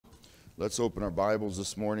Let's open our Bibles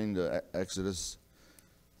this morning to Exodus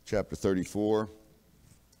chapter 34.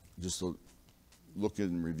 Just to look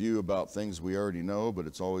and review about things we already know, but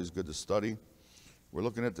it's always good to study. We're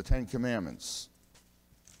looking at the Ten Commandments.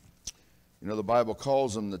 You know, the Bible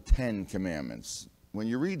calls them the Ten Commandments. When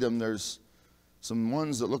you read them, there's some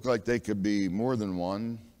ones that look like they could be more than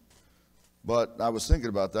one. But I was thinking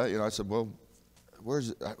about that. You know, I said, well, where's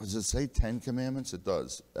it? Does it say 10 commandments? It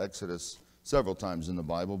does. Exodus, several times in the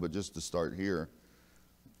Bible, but just to start here,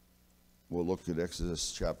 we'll look at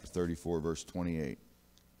Exodus chapter 34, verse 28.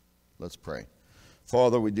 Let's pray.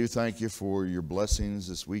 Father, we do thank you for your blessings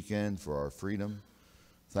this weekend, for our freedom.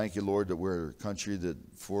 Thank you, Lord, that we're a country that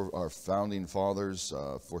for our founding fathers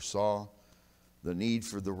foresaw the need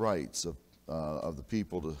for the rights of the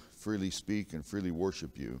people to freely speak and freely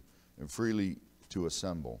worship you and freely to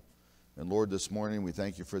assemble. And Lord, this morning we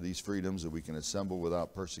thank you for these freedoms that we can assemble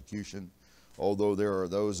without persecution. Although there are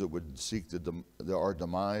those that would seek our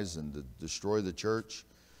demise and to destroy the church,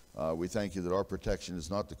 we thank you that our protection is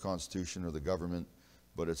not the Constitution or the government,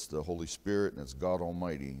 but it's the Holy Spirit and it's God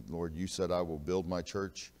Almighty. Lord, you said, I will build my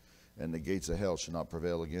church, and the gates of hell shall not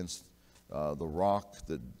prevail against the rock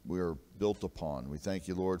that we are built upon. We thank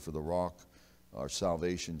you, Lord, for the rock, our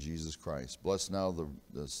salvation, Jesus Christ. Bless now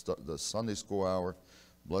the Sunday school hour.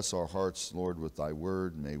 Bless our hearts, Lord, with thy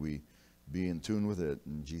word. May we be in tune with it.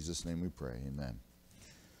 In Jesus' name we pray. Amen.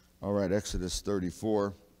 All right, Exodus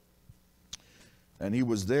 34. And he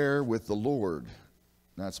was there with the Lord,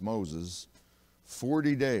 that's Moses,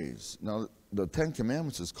 40 days. Now, the Ten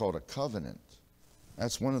Commandments is called a covenant.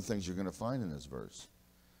 That's one of the things you're going to find in this verse.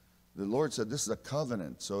 The Lord said this is a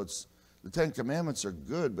covenant. So the Ten Commandments are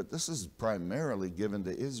good, but this is primarily given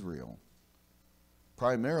to Israel.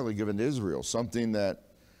 Primarily given to Israel, something that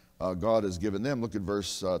God has given them. Look at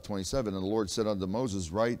verse 27. And the Lord said unto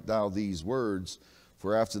Moses, write thou these words,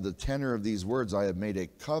 for after the tenor of these words I have made a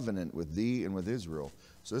covenant with thee and with Israel.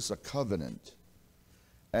 So this is a covenant.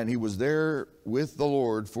 And he was there with the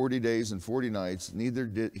Lord 40 days and 40 nights. He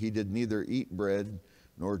did neither eat bread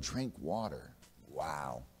nor drink water.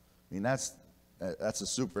 Wow. I mean, that's a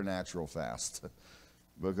supernatural fast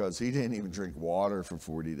because he didn't even drink water for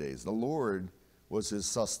 40 days. The Lord was his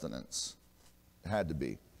sustenance. It had to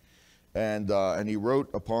be. And he wrote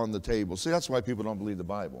upon the table. See, that's why people don't believe the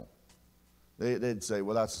Bible. They'd say,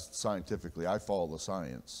 well, that's scientifically. I follow the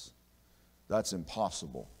science. That's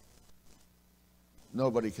impossible.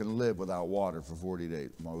 Nobody can live without water for 40 days.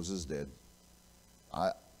 Moses did.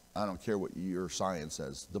 I don't care what your science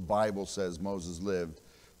says. The Bible says Moses lived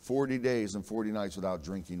 40 days and 40 nights without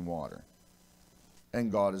drinking water.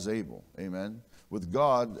 And God is able. Amen. With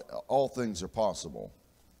God, all things are possible.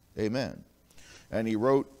 Amen. And he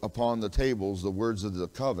wrote upon the tables the words of the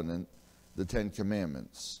covenant, the Ten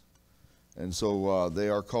Commandments. And so they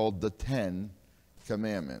are called the Ten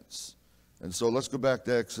Commandments. And so let's go back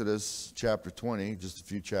to Exodus chapter 20, just a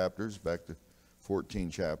few chapters, back to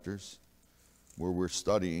 14 chapters, where we're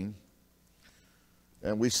studying.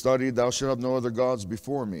 And we studied, thou shalt have no other gods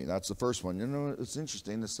before me. That's the first one. You know, it's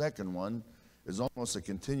interesting. The second one is almost a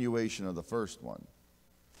continuation of the first one.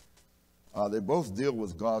 They both deal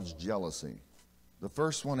with God's jealousy. The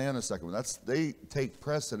first one and the second one. They take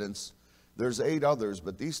precedence. There's 8 others,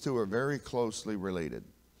 but these two are very closely related.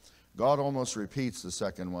 God almost repeats the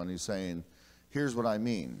second one. He's saying, here's what I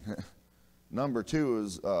mean. Number 2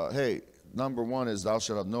 is, hey, number 1 is, thou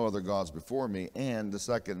shalt have no other gods before me. And the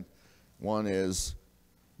second one is,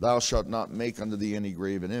 thou shalt not make unto thee any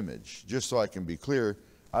graven image. Just so I can be clear,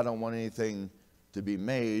 I don't want anything to be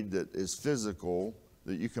made that is physical,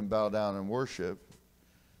 that you can bow down and worship,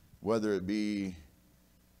 whether it be,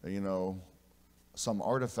 you know, some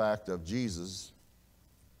artifact of Jesus.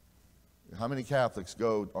 How many Catholics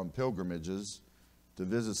go on pilgrimages to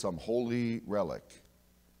visit some holy relic?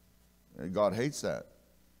 And God hates that.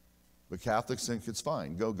 But Catholics think it's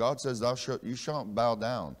fine. God says, you shan't bow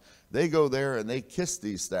down. They go there and they kiss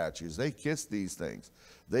these statues. They kiss these things.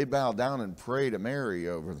 They bow down and pray to Mary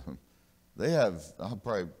over them. They have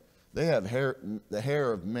the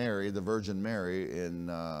hair of Mary, the Virgin Mary, in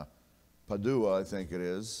Padua, I think it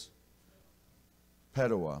is.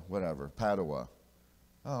 Padua.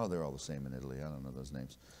 Oh, they're all the same in Italy. I don't know those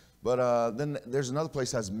names. But then there's another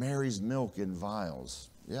place that has Mary's milk in vials.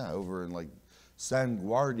 Yeah, over in like San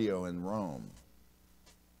Guardio in Rome.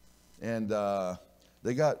 And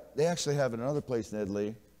they actually have in another place in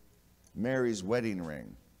Italy, Mary's wedding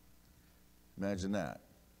ring. Imagine that.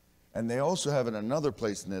 And they also have in another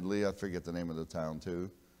place in Italy, I forget the name of the town too.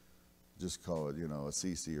 Just call it, you know,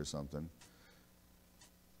 Assisi or something.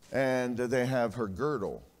 And they have her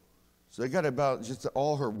girdle. So they got about just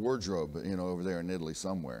all her wardrobe, you know, over there in Italy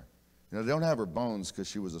somewhere. You know, they don't have her bones because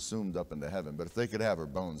she was assumed up into heaven. But if they could have her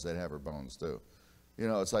bones, they'd have her bones too. You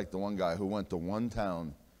know, it's like the one guy who went to one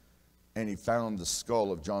town and he found the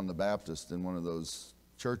skull of John the Baptist in one of those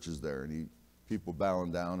churches there. And people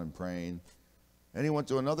bowing down and praying. And he went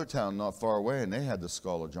to another town not far away, and they had the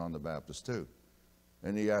skull of John the Baptist too.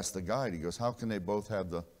 And he asked the guide, he goes, how can they both have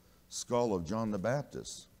the skull of John the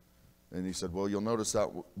Baptist? And he said, well, you'll notice that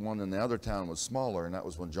one in the other town was smaller, and that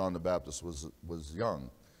was when John the Baptist was young.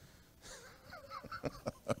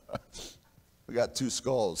 We got two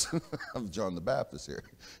skulls of John the Baptist here.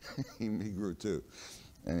 he grew too.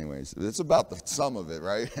 Anyways, it's about the sum of it,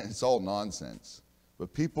 right? It's all nonsense.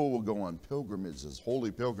 But people will go on pilgrimages,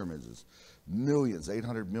 holy pilgrimages, millions,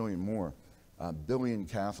 800 million more, a billion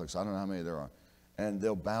Catholics, I don't know how many there are. And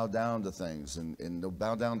they'll bow down to things, and they'll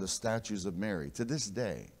bow down to statues of Mary. To this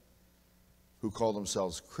day, who call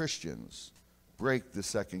themselves Christians, break the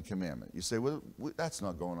second commandment. You say, well, that's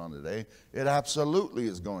not going on today. It absolutely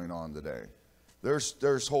is going on today.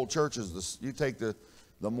 There's whole churches. You take the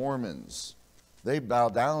Mormons. They bow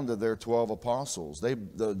down to their 12 apostles.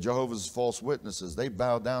 The Jehovah's false witnesses, they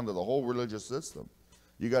bow down to the whole religious system.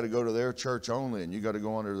 You got to go to their church only, and you got to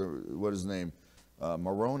go under what is his name?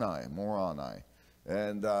 Moroni.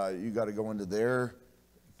 And you got to go into their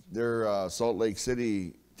Salt Lake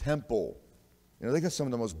City temple. You know, they got some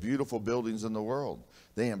of the most beautiful buildings in the world.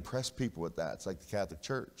 They impress people with that. It's like the Catholic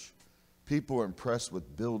Church. People are impressed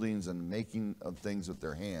with buildings and making of things with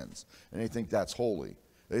their hands. And they think that's holy.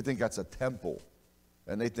 They think that's a temple.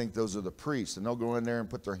 And they think those are the priests. And they'll go in there and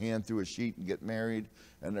put their hand through a sheet and get married.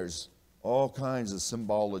 And there's all kinds of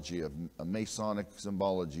symbology, of Masonic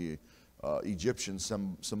symbology, Egyptian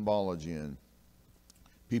symbology. And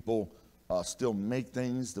people still make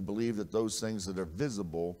things to believe that those things that are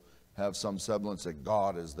visible have some semblance that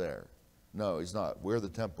God is there. No, he's not. We're the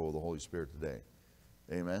temple of the Holy Spirit today.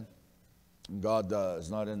 Amen. God is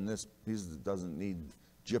not in this. He doesn't need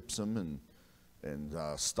gypsum and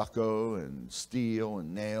stucco and steel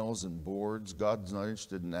and nails and boards. God's not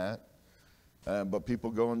interested in that. But people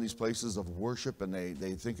go in these places of worship, and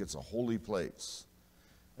they think it's a holy place.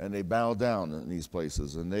 And they bow down in these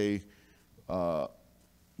places, and they bow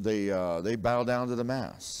down to the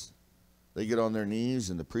Mass. They get on their knees,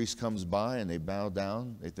 and the priest comes by, and they bow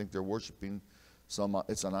down. They think they're worshiping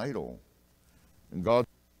it's an idol. And God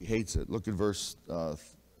hates it. Look at verse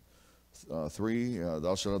 3.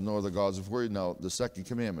 Thou shalt have no other gods before you. Now, the second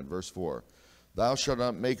commandment, verse 4. Thou shalt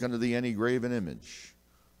not make unto thee any graven image,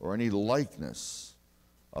 or any likeness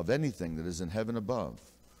of anything that is in heaven above,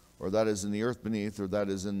 or that is in the earth beneath, or that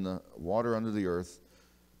is in the water under the earth.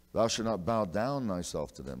 Thou shalt not bow down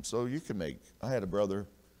thyself to them. So you can make. I had a brother.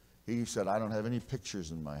 He said, I don't have any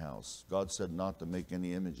pictures in my house. God said not to make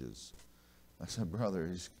any images. I said,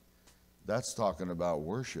 brother, that's talking about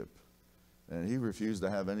worship. And he refused to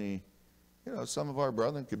have any. You know, some of our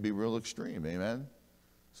brethren could be real extreme. Amen.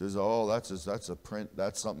 Says, oh, that's a print.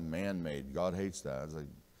 That's something man-made. God hates that. I was like,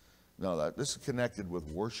 no, this is connected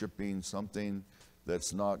with worshiping something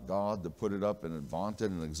that's not God, to put it up and vaunt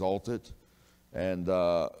it and exalt it. And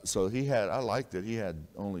so I liked it. He had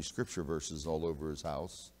only scripture verses all over his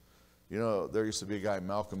house. You know, there used to be a guy,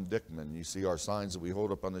 Malcolm Dickman. You see our signs that we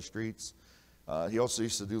hold up on the streets. He also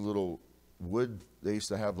used to do little wood. They used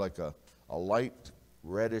to have like a light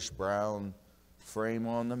reddish brown frame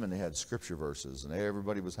on them, and they had scripture verses, and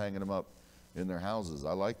everybody was hanging them up in their houses.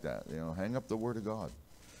 I like that. You know, hang up the Word of God.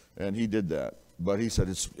 And he did that. But he said,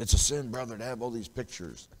 it's a sin, brother, to have all these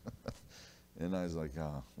pictures. And I was like,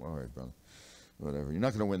 all right, brother. Whatever. You're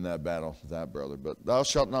not going to win that battle, brother. But thou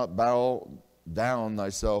shalt not bow down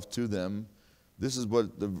thyself to them.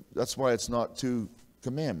 That's why it's not two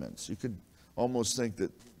commandments. You could almost think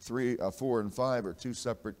that 4 and 5 are two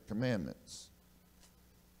separate commandments,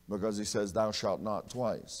 because he says thou shalt not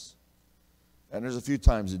twice. And there's a few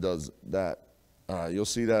times he does that. You'll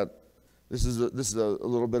see that this is a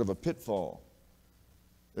little bit of a pitfall.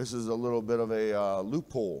 This is a little bit of a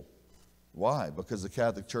loophole. Why? Because the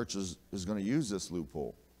Catholic Church is going to use this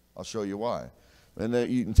loophole. I'll show you why. And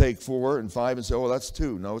then you can take 4 and 5 and say, oh, that's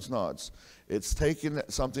 2. No, it's not. It's taking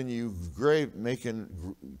something you engrave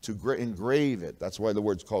it. That's why the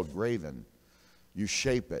word's called graven. You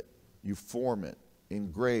shape it. You form it.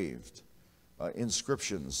 Engraved.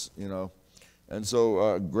 Inscriptions, you know. And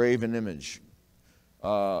so graven image.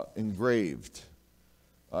 Engraved.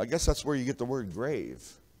 I guess that's where you get the word grave.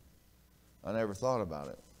 I never thought about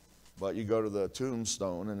it. But you go to the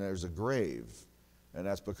tombstone and there's a grave. And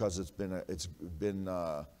that's because it's been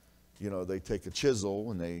you know, they take a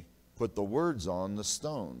chisel and they put the words on the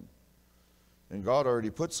stone. And God already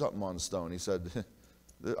put something on the stone. He said,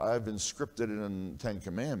 I've inscripted it in 10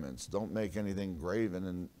 Commandments. Don't make anything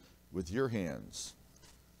graven with your hands.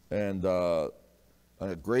 And a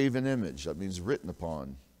graven image, that means written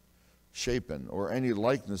upon, shapen, or any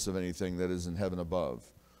likeness of anything that is in heaven above,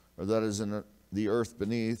 or that is in the earth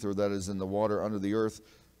beneath, or that is in the water under the earth,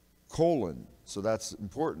 colon. So that's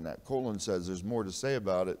important. That colon says there's more to say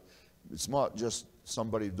about it. It's not just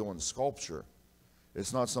somebody doing sculpture.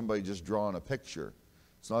 It's not somebody just drawing a picture.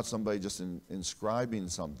 It's not somebody just inscribing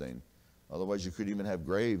something. Otherwise, you could even have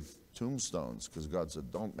grave tombstones, because God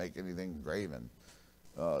said, don't make anything graven.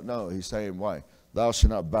 No, he's saying, why? Thou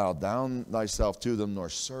shalt not bow down thyself to them, nor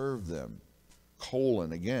serve them.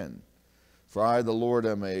 Colon again. For I, the Lord,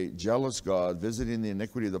 am a jealous God, visiting the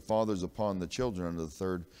iniquity of the fathers upon the children unto the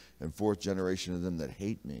third and fourth generation of them that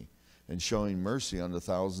hate me, and showing mercy unto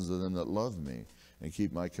thousands of them that love me and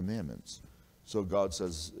keep my commandments. So God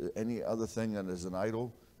says, any other thing that is an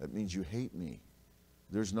idol, that means you hate me.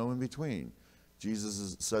 There's no in between. Jesus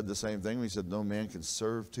has said the same thing. He said, no man can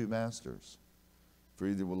serve two masters, for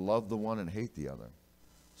either will love the one and hate the other.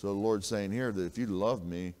 So the Lord's saying here that if you love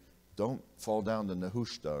me, don't fall down to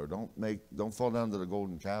Nehushta, or don't fall down to the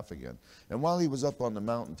golden calf again. And while he was up on the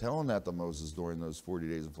mountain telling that to Moses during those 40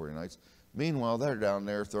 days and 40 nights, meanwhile they're down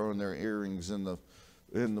there throwing their earrings in the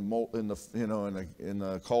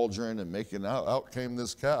cauldron and making out came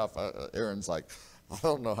this calf. Aaron's like, I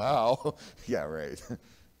don't know how. Yeah, right.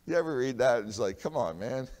 You ever read that? And it's like, come on,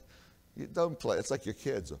 man. You don't play. It's like your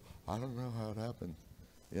kids. I don't know how it happened.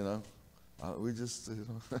 We just,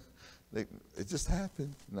 it just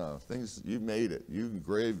happened. No, you made it. You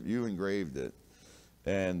engraved it.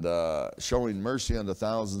 And showing mercy unto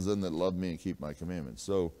thousands of them that love me and keep my commandments.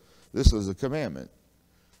 So this is a commandment.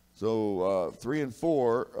 So 4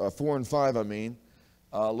 and 5,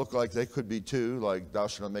 look like they could be two, like thou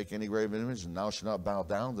shalt not make any graven image, and thou shalt not bow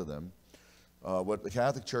down to them. What the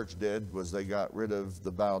Catholic Church did was they got rid of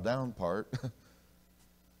the bow down part,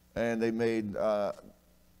 and they made, no,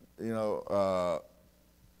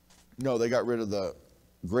 they got rid of the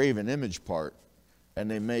graven image part,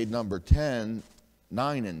 and they made number 10,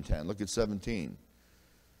 9 and 10. Look at 17.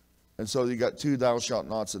 And so you got two thou shalt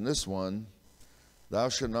nots in this one. Thou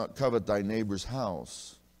shalt not covet thy neighbor's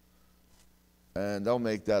house. And they'll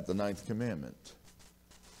make that the 9th commandment.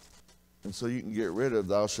 And so you can get rid of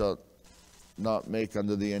thou shalt not make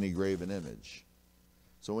unto thee any graven image.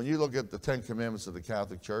 So when you look at the 10 commandments of the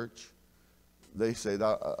Catholic Church, they say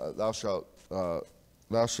thou shalt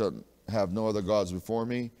have no other gods before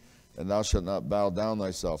me, and thou shalt not bow down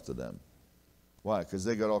thyself to them. Why? Because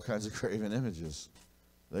they got all kinds of graven images.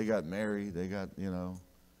 They got Mary, they got,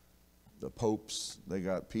 the popes, they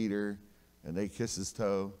got Peter, and they kiss his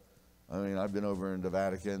toe. I've been over in the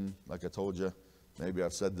Vatican, like I told you. Maybe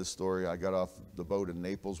I've said this story. I got off the boat in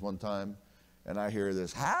Naples one time, and I hear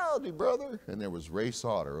this, howdy, brother. And there was Ray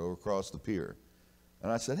Sauter over across the pier.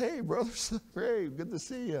 And I said, hey, brother, Ray, good to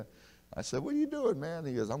see you. I said, what are you doing, man?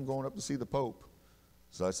 He goes, I'm going up to see the Pope.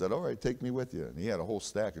 So I said, all right, take me with you. And he had a whole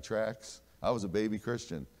stack of tracts. I was a baby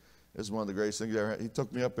Christian. This is one of the greatest things I ever had. He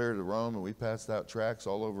took me up there to Rome, and we passed out tracts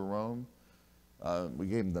all over Rome. We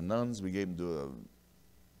gave them to nuns. We gave them to a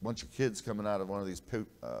bunch of kids coming out of one of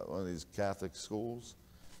these Catholic schools.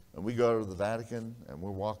 And we go to the Vatican, and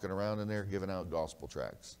we're walking around in there giving out gospel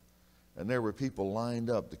tracts. And there were people lined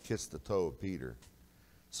up to kiss the toe of Peter.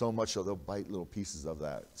 So much so they'll bite little pieces of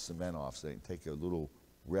that cement off, so they can take a little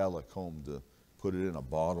relic home to put it in a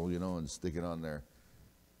bottle, and stick it on there.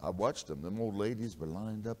 I watched them. Them old ladies were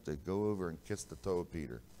lined up to go over and kiss the toe of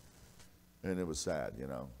Peter. And it was sad,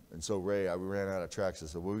 And so Ray, I ran out of tracts. I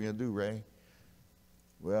said, what are we going to do, Ray?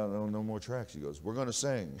 Well, no more tracks. He goes, we're going to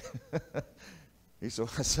sing. I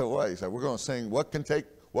said, what? He said, we're going to sing, what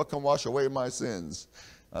can wash away my sins?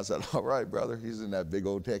 I said, all right, brother. He's in that big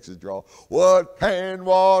old Texas drawl. What can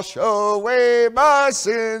wash away my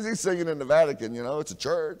sins? He's singing in the Vatican, it's a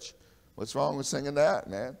church. What's wrong with singing that,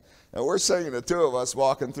 man? And we're singing, the two of us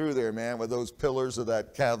walking through there, man, with those pillars of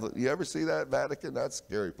that Catholic. You ever see that Vatican? That's a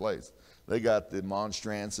scary place. They got the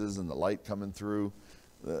monstrances and the light coming through,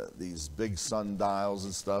 these big sundials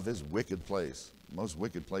and stuff. It's a wicked place. Most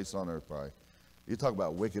wicked place on earth, probably. You talk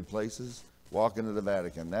about wicked places, walk into the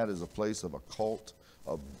Vatican. That is a place of a cult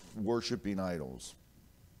of worshiping idols.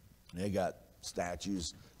 They got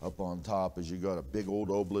statues up on top as you got a big old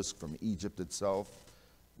obelisk from Egypt itself.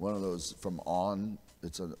 One of those from On.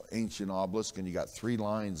 It's an ancient obelisk, and you got 3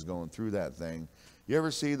 lines going through that thing. You ever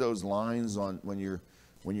see those lines on when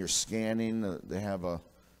you're scanning? They have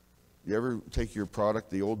you ever take your product?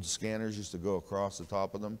 The old scanners used to go across the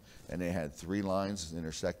top of them, and they had 3 lines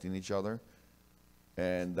intersecting each other.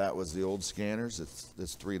 And that was the old scanners.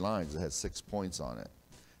 It's 3 lines. It has 6 points on it.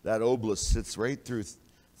 That obelisk sits right through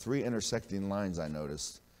three intersecting lines, I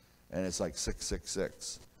noticed, and it's like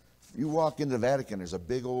 666. You walk into the Vatican, there's a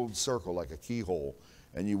big old circle like a keyhole,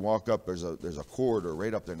 and you walk up, there's a corridor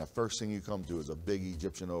right up there, and the first thing you come to is a big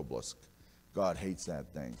Egyptian obelisk. God hates that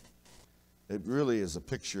thing. It really is a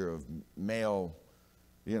picture of male,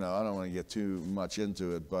 I don't want to get too much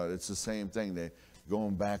into it, but it's the same thing. They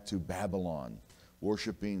going back to Babylon,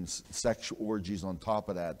 worshiping sexual orgies on top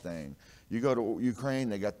of that thing. You go to Ukraine,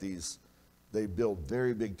 they build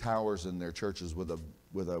very big towers in their churches with a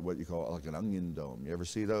what you call like an onion dome. You ever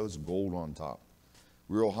see those? Gold on top,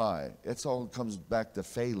 real high. It's all comes back to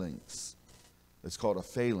phalanx. It's called a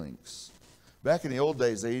phalanx. Back in the old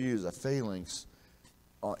days, they used a phalanx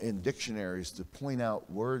in dictionaries to point out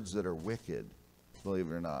words that are wicked,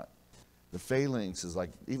 believe it or not. The phalanx is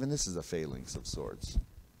like, even this is a phalanx of sorts.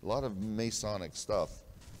 A lot of Masonic stuff,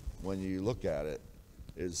 when you look at it,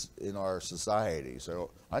 is in our society.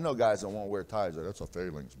 So I know guys that won't wear ties. That's a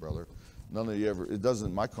phalanx, brother. None of you ever, it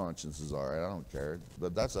doesn't, my conscience is all right. I don't care.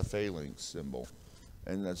 But that's a phalanx symbol.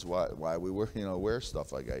 And that's why we wear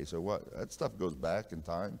stuff like that. You say, what? That stuff goes back in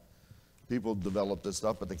time. People develop this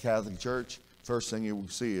stuff, but the Catholic Church, first thing you will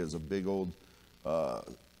see is a big old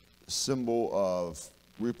symbol of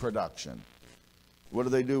reproduction. What do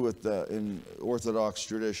they do with in Orthodox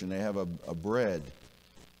tradition? They have a bread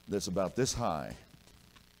that's about this high,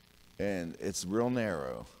 and it's real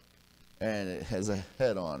narrow, and it has a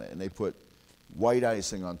head on it, and they put white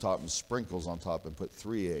icing on top and sprinkles on top and put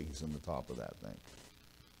 3 eggs in the top of that thing.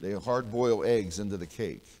 They hard boil eggs into the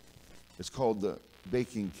cake. It's called the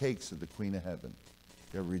baking cakes of the Queen of Heaven.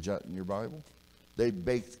 You ever read that in your Bible? They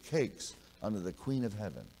baked cakes under the Queen of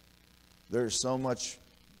Heaven. There's so much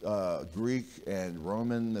Greek and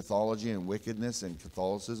Roman mythology and wickedness and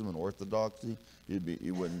Catholicism and Orthodoxy,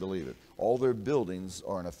 you wouldn't believe it. All their buildings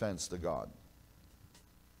are an offense to God.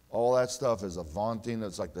 All that stuff is a vaunting.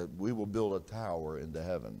 It's like we will build a tower into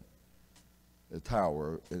heaven. A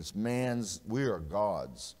tower. It's man's, we are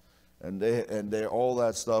God's. And they all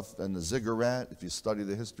that stuff, and the ziggurat, if you study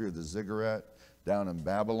the history of the ziggurat down in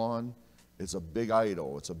Babylon, it's a big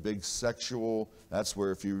idol. It's a big sexual, that's where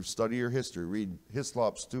if you study your history, read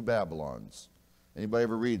Hyslop's Two Babylons. Anybody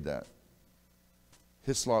ever read that?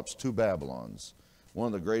 Hyslop's Two Babylons. One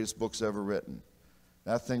of the greatest books ever written.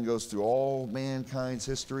 That thing goes through all mankind's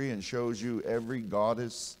history and shows you every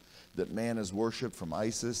goddess that man has worshipped, from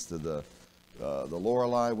Isis to the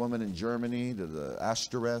Lorelei woman in Germany to the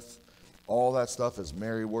Ashtoreth. All that stuff is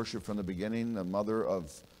Mary worshipped from the beginning. The mother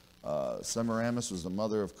of Semiramis was the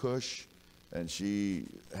mother of Cush, and she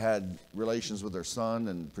had relations with her son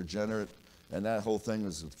and progenitor, and that whole thing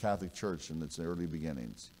was the Catholic Church in its early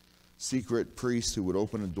beginnings. Secret priests who would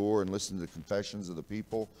open a door and listen to the confessions of the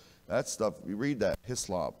people. That stuff, you read that,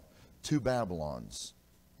 Hyslop, Two Babylons.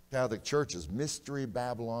 Catholic Church is Mystery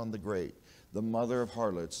Babylon the Great, the mother of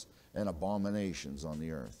harlots and abominations on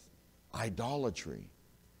the earth. Idolatry.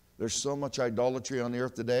 There's so much idolatry on the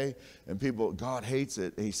earth today, and people, God hates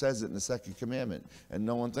it. He says it in the second commandment, and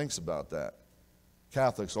no one thinks about that.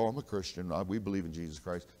 Catholics, I'm a Christian. We believe in Jesus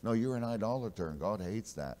Christ. No, you're an idolater, and God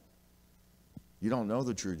hates that. You don't know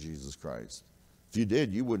the true Jesus Christ. If you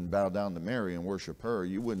did, you wouldn't bow down to Mary and worship her.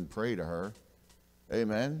 You wouldn't pray to her.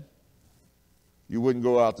 Amen? You wouldn't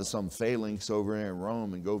go out to some phalanx over there in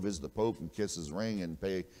Rome and go visit the Pope and kiss his ring and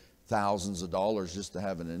pay thousands of dollars just to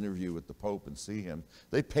have an interview with the Pope and see him.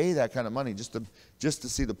 They pay that kind of money just to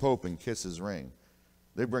see the Pope and kiss his ring.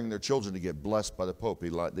 They bring their children to get blessed by the Pope. They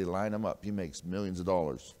line him up. He makes millions of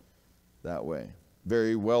dollars that way.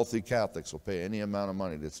 Very wealthy Catholics will pay any amount of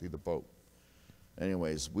money to see the Pope.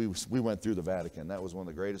 Anyways, we went through the Vatican. That was one of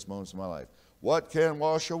the greatest moments of my life. What can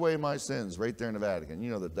wash away my sins? Right there in the Vatican.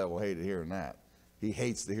 You know the devil hated hearing that. He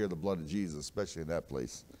hates to hear the blood of Jesus, especially in that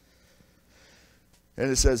place.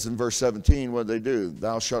 And it says in verse 17, what did they do?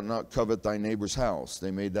 Thou shalt not covet thy neighbor's house.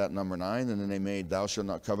 They made that number 9, and then they made, thou shalt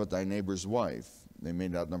not covet thy neighbor's wife. They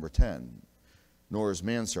made that number 10. Nor his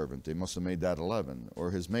manservant. They must have made that 11.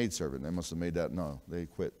 Or his maidservant. They must have made that, no, they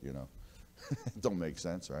quit, It don't make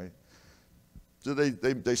sense, right? So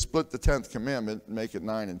they split the 10th commandment, make it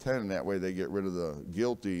 9 and 10, and that way they get rid of the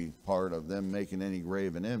guilty part of them making any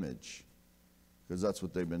graven image. Because that's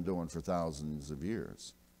what they've been doing for thousands of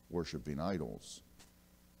years, worshiping idols.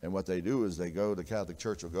 And what they do is the Catholic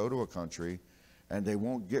Church will go to a country, and they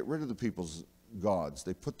won't get rid of the people's gods.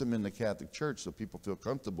 They put them in the Catholic Church so people feel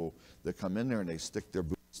comfortable. They come in there and they stick their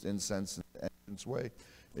boots, incense, and entrance way.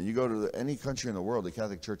 And you go to any country in the world, the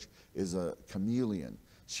Catholic Church is a chameleon.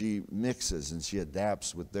 She mixes and she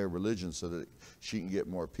adapts with their religion so that she can get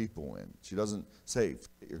more people in. She doesn't say,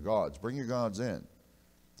 forget your gods. Bring your gods in.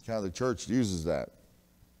 The Catholic Church uses that.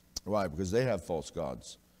 Why? Because they have false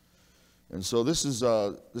gods. And so this is,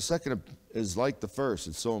 the second is like the first.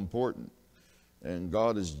 It's so important. And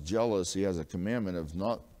God is jealous. He has a commandment of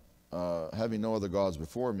not having no other gods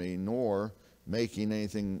before me, nor making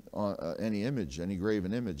anything, any image, any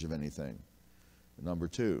graven image of anything. Number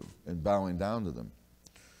 2, and bowing down to them.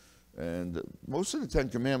 And most of the 10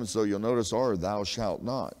 commandments, though, you'll notice are thou shalt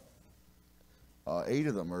not. 8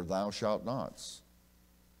 of them are thou shalt nots.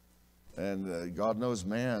 And God knows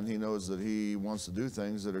man. He knows that he wants to do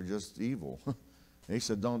things that are just evil. He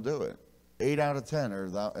said, don't do it. 8 out of 10 are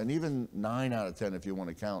thou, and even 9 out of 10 if you want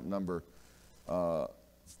to count number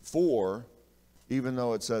 4, even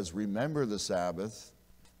though it says remember the Sabbath,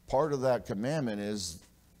 part of that commandment is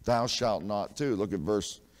thou shalt not too. Look at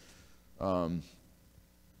verse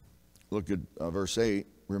 8.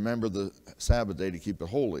 Remember the Sabbath day to keep it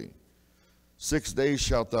holy. 6 days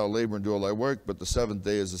shalt thou labor and do all thy work, but the 7th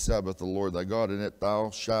day is the Sabbath of the Lord thy God. In it thou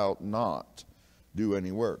shalt not do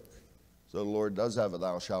any work. So the Lord does have a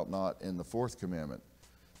thou shalt not in the 4th commandment.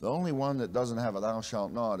 The only one that doesn't have a thou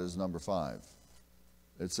shalt not is number 5.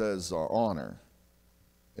 It says honor.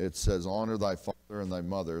 It says honor thy father and thy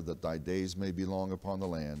mother, that thy days may be long upon the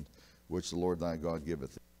land which the Lord thy God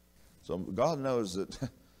giveth thee. So God knows that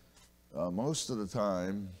most of the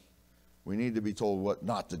time we need to be told what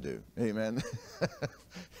not to do. Amen.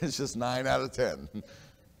 It's just 9 out of 10.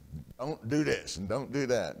 Don't do this and don't do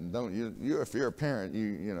that, and don't you if you're a parent,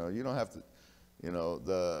 you know you don't have to. You know,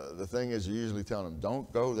 the thing is, you usually tell them,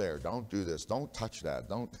 don't go there, don't do this, don't touch that,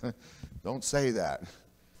 don't say that.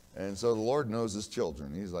 And so the Lord knows his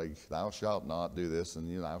children. He's like, thou shalt not do this,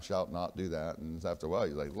 and thou shalt not do that. And after a while,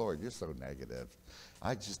 he's like, Lord, you're so negative.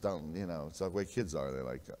 I just don't, it's the way kids are. They're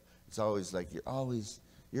like, it's always like,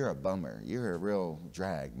 you're a bummer. You're a real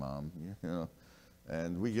drag, Mom.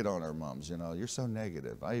 And we get on our moms, you're so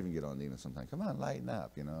negative. I even get on Nina sometimes. Come on, lighten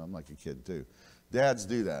up, I'm like a kid too. Dads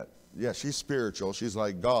do that. Yeah, she's spiritual. She's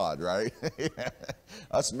like God, right?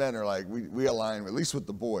 Us men are like, we align, at least with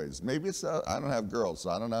the boys. Maybe it's, I don't have girls, so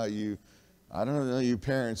I don't know you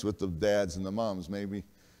parents with the dads and the moms. Maybe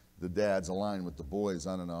the dads align with the boys.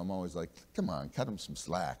 I don't know. I'm always like, come on, cut them some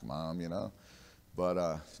slack, Mom,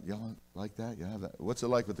 But y'all like that? You have that? What's it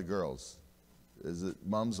like with the girls? Is it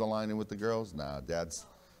moms aligning with the girls? Nah, dads,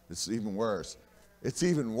 it's even worse. It's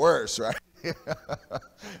even worse, right?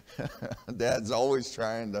 Dad's always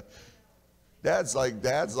trying to. Dad's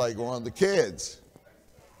like one of the kids.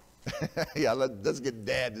 Yeah, let's get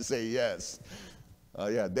Dad to say yes.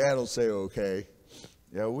 Yeah, Dad will say okay.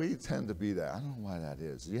 Yeah, we tend to be that. I don't know why that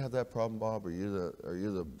is. Do you have that problem, Bob? Are you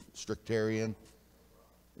the strictarian?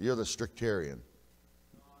 You're the strictarian.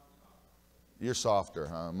 You're softer,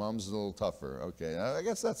 huh? Mom's a little tougher. Okay, I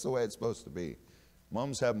guess that's the way it's supposed to be.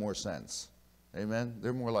 Moms have more sense. Amen?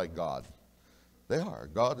 They're more like God. They are.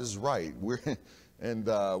 God is right. We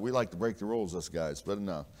like to break the rules, us guys. But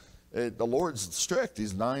no, the Lord's strict.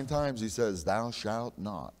 He's 9 times he says, thou shalt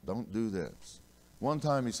not. Don't do this. 1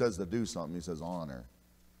 time he says to do something. He says honor.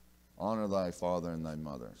 Honor thy father and thy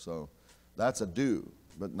mother. So that's a do.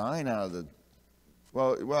 But 9 out of the,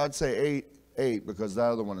 well, I'd say 8 because the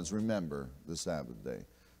other one is remember the Sabbath day.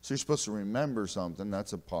 So you're supposed to remember something.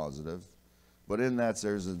 That's a positive. But in that,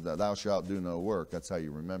 there's a thou shalt do no work. That's how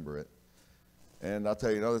you remember it. And I'll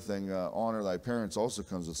tell you another thing. Honor thy parents also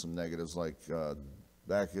comes with some negatives. Like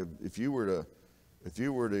back, if you were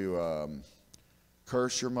to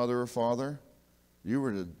curse your mother or father, you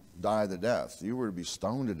were to die the death. You were to be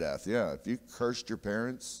stoned to death. Yeah, if you cursed your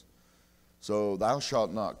parents. So thou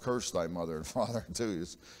shalt not curse thy mother and father too.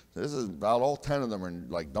 This is about all 10 of them are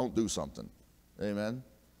like, don't do something. Amen.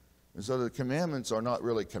 And so the commandments are not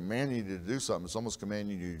really commanding you to do something. It's almost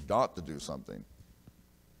commanding you not to do something.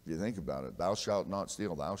 If you think about it, thou shalt not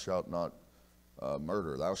steal. Thou shalt not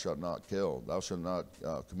murder. Thou shalt not kill. Thou shalt not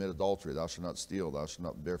commit adultery. Thou shalt not steal. Thou shalt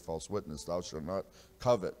not bear false witness. Thou shalt not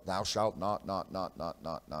covet. Thou shalt not. And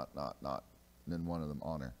then one of them,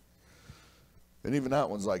 honor. And even that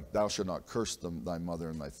one's like, thou shalt not curse thy mother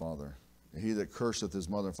and thy father. He that curseth his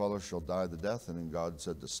mother and father shall die the death. And then God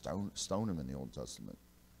said to stone him in the Old Testament.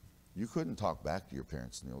 You couldn't talk back to your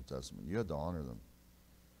parents in the Old Testament. You had to honor them.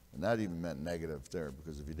 And that even meant negative there,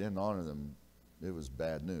 because if you didn't honor them, it was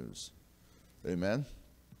bad news. Amen?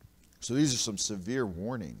 So these are some severe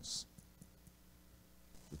warnings.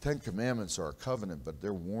 The 10 Commandments are a covenant, but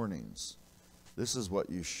they're warnings. This is what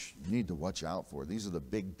you need to watch out for. These are the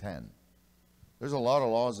big 10. There's a lot of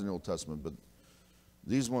laws in the Old Testament, but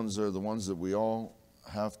these ones are the ones that we all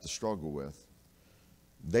have to struggle with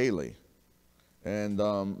daily. And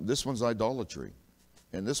this one's idolatry.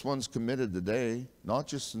 And this one's committed today, not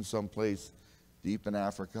just in some place deep in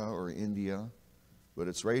Africa or India, But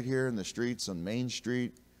it's right here in the streets on Main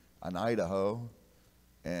Street in Idaho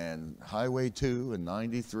and Highway 2 and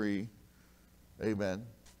 93. Amen.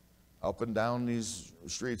 Up and down these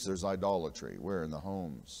streets, there's idolatry. Where? In the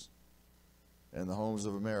homes. In the homes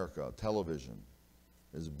of America. Television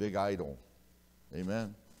is a big idol.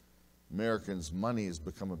 Amen. Americans' money has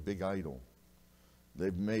become a big idol.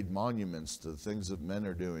 They've made monuments to the things that men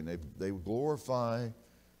are doing. They glorify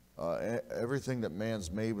everything that man's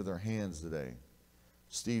made with their hands today.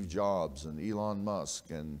 Steve Jobs and Elon Musk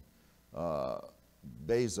and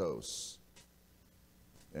Bezos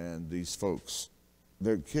and these folks.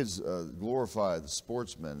 Their kids glorify the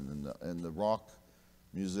sportsmen and the rock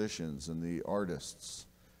musicians and the artists.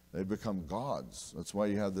 They become gods. That's why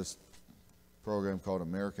you have this program called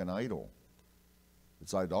American Idol.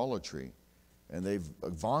 It's idolatry. And they've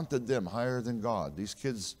vaunted them higher than God. These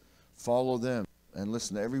kids follow them and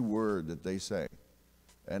listen to every word that they say.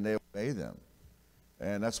 And they obey them.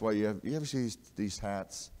 And that's why you ever see these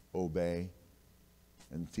hats, obey,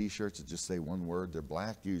 and t-shirts that just say one word? They're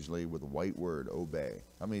black usually with a white word, obey.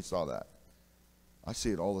 How many saw that? I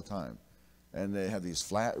see it all the time. And they have these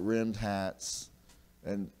flat-rimmed hats.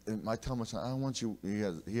 And I tell my son, I don't want you,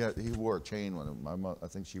 he wore a chain when my mother, I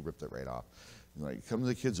think she ripped it right off. Like, some of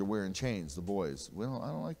the kids are wearing chains, the boys. Well, I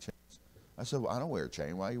don't like chains. I said, well, I don't wear a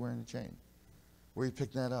chain. Why are you wearing a chain? Where are you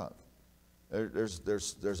picking that up?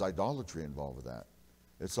 There's idolatry involved with that.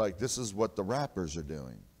 It's like, this is what the rappers are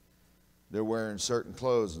doing. They're wearing certain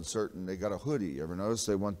clothes and they got a hoodie. You ever notice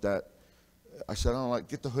they want that? I said, I don't like,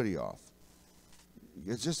 get the hoodie off.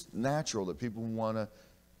 It's just natural that people want to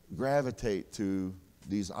gravitate to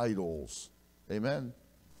these idols. Amen?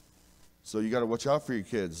 So you got to watch out for your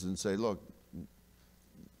kids and say, look,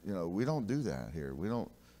 you know, we don't do that here.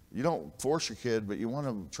 You don't force your kid, but you want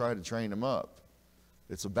to try to train them up.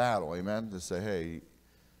 It's a battle, amen, to say, hey,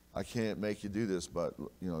 I can't make you do this, but,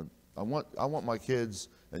 you know, I want my kids,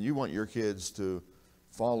 and you want your kids to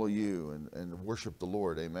follow you and worship the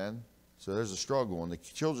Lord, amen? So there's a struggle. And the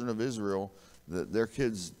children of Israel, their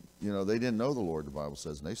kids, you know, they didn't know the Lord, the Bible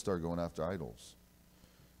says, and they started going after idols.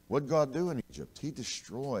 What did God do in Egypt? He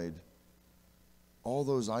destroyed all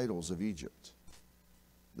those idols of Egypt.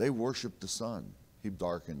 They worshiped the sun. He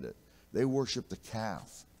darkened it. They worshiped the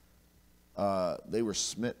calf. They were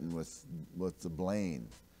smitten with the blame.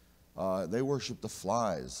 They worshiped the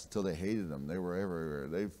flies till they hated them. They were everywhere.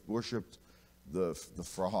 They worshiped the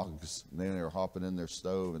frogs. They were hopping in their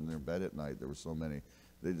stove in their bed at night. There were so many.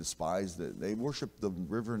 They despised it. They worshiped the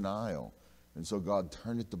river Nile. And so God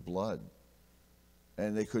turned it to blood.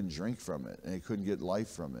 And they couldn't drink from it. And they couldn't get life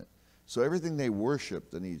from it. So everything they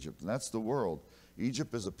worshiped in Egypt, and that's the world.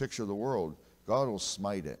 Egypt is a picture of the world. God will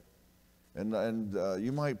smite it. And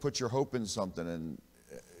you might put your hope in something. And,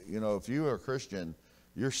 you know, if you are a Christian,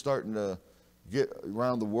 you're starting to get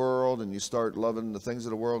around the world and you start loving the things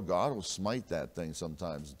of the world, God will smite that thing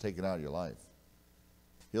sometimes and take it out of your life.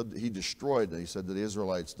 He destroyed it. He said to the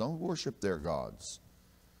Israelites, don't worship their gods.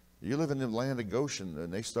 You live in the land of Goshen,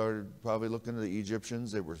 and they started probably looking at the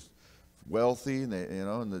Egyptians. They were wealthy, and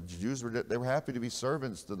and the Jews were happy to be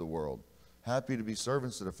servants to the world, happy to be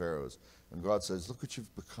servants to the pharaohs. And God says, look what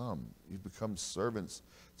you've become. You've become servants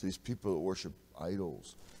to these people that worship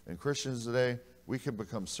idols. And Christians today, we can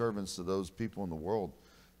become servants to those people in the world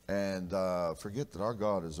and forget that our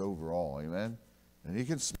God is over all, amen? And he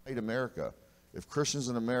can smite America. If Christians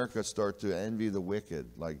in America start to envy the wicked,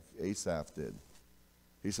 like Asaph did,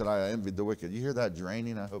 he said, I envied the wicked. You hear that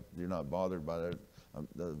draining? I hope you're not bothered by that.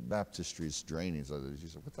 The baptistry is draining. So you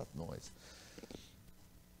said, what's that noise?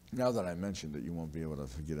 Now that I mentioned it, you won't be able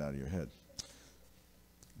to get it out of your head.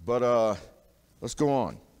 But let's go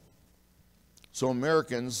on. So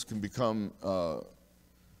Americans can become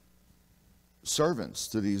servants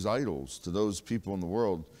to these idols, to those people in the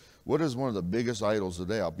world. What is one of the biggest idols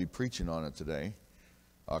today? I'll be preaching on it today.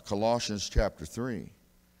 Colossians chapter 3.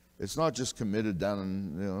 It's not just committed down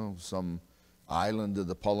in some island of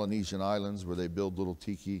the Polynesian Islands where they build little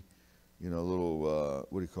tiki, little,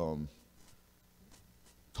 what do you call them,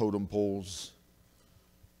 totem poles.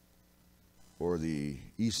 Or the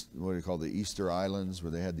Easter Islands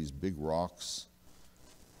where they had these big rocks.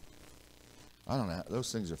 I don't know.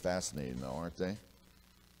 Those things are fascinating though, aren't they?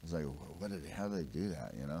 It's like, how do they do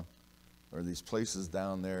that, Or these places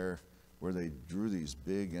down there where they drew these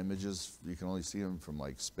big images. You can only see them from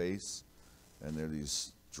like space. And they're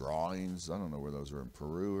these drawings. I don't know where those are, in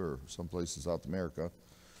Peru or someplace in South America.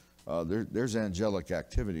 There's angelic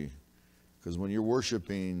activity. Because when you're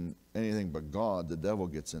worshiping anything but God, the devil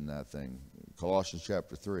gets in that thing. Colossians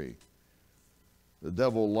chapter 3. The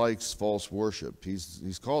devil likes false worship.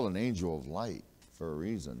 He's called an angel of light for a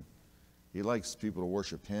reason. He likes people to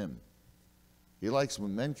worship him. He likes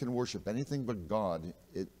when men can worship anything but God,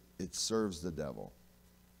 it serves the devil.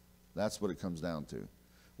 That's what it comes down to.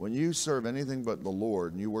 When you serve anything but the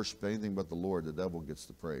Lord and you worship anything but the Lord, the devil gets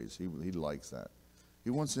the praise. He likes that. He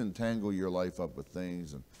wants to entangle your life up with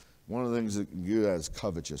things. And one of the things that can do that is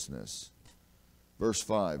covetousness. Verse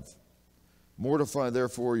 5. Mortify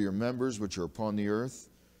therefore your members which are upon the earth,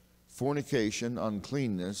 fornication,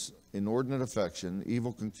 uncleanness, inordinate affection,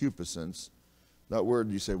 evil concupiscence. That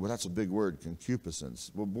word, you say, well, that's a big word,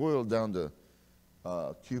 concupiscence. Well, boil it down to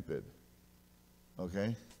Cupid.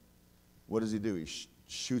 Okay? What does he do? He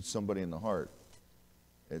shoots somebody in the heart.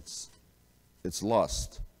 It's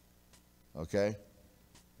lust. Okay?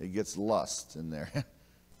 It gets lust in there.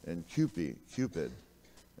 And Cupid.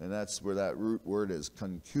 And that's where that root word is,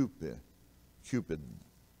 Cupid's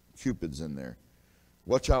in there.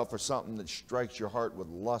 Watch out for something that strikes your heart with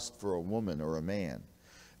lust for a woman or a man.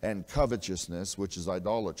 And covetousness, which is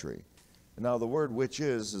idolatry. Now the word which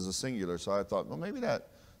is a singular, so I thought, well, maybe that,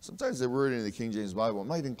 sometimes the word in the King James Bible, it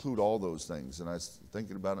might include all those things. And I was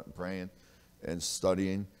thinking about it and praying and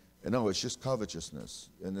studying. And no, it's just covetousness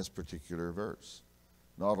in this particular verse.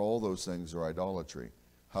 Not all those things are idolatry.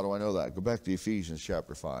 How do I know that? Go back to Ephesians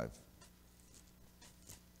chapter 5.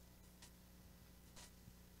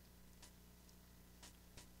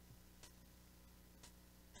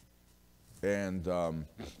 And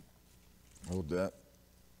hold that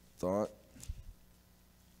thought.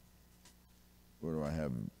 Where do I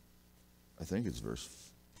have? I think it's verse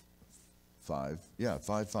 5. Yeah,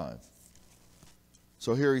 5:5.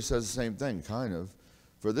 So here he says the same thing, kind of.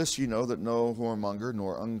 For this you know that no whoremonger,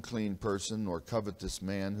 nor unclean person, nor covetous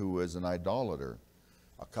man who is an idolater.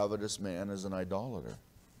 A covetous man is an idolater.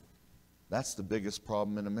 That's the biggest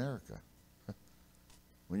problem in America.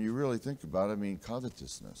 When you really think about it, I mean,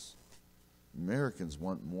 covetousness. Americans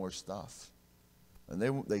want more stuff.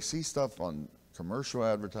 And they see stuff on commercial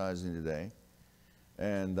advertising today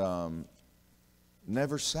and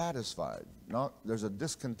never satisfied. There's a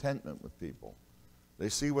discontentment with people. They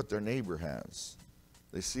see what their neighbor has.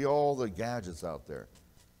 They see all the gadgets out there.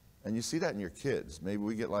 And you see that in your kids. Maybe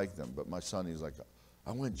we get like them. But my son, he's like,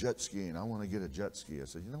 I went jet skiing. I want to get a jet ski. I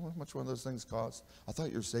said, you know how much one of those things costs? I thought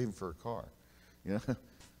you were saving for a car. You know,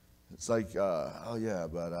 it's like, oh yeah,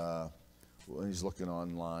 but when he's looking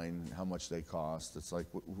online, how much they cost. It's like,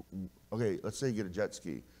 okay, let's say you get a jet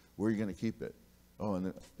ski. Where are you going to keep it? Oh,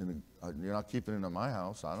 you're not keeping it in my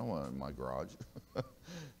house. I don't want it in my garage. How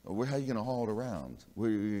are you going to haul it around?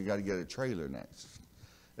 You got to get a trailer next.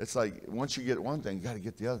 It's like once you get one thing, you got to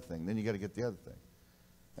get the other thing. Then you got to get the other thing.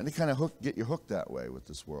 And they kind of get you hooked that way with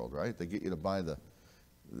this world, right? They get you to buy the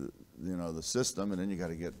system, and then you got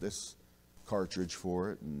to get this cartridge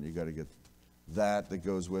for it, and you got to get that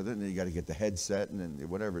goes with it, and then you got to get the headset, and then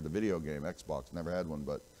whatever, the video game, Xbox, never had one,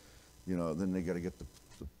 but, then they got to get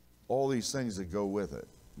all these things that go with it,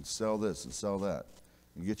 and sell this and sell that,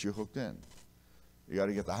 and get you hooked in. You got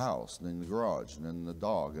to get the house, and then the garage, and then the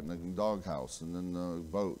dog, and the dog house, and then the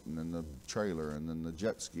boat, and then the trailer, and then the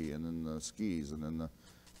jet ski, and then the skis, and then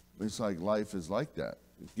it's like life is like that.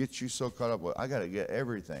 It gets you so caught up with, I got to get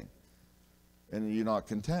everything, and you're not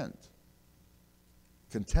content.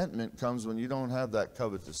 Contentment comes when you don't have that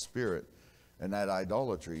covetous spirit and that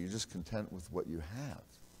idolatry. You're just content with what you have.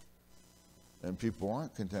 And people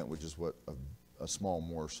aren't content with just what a small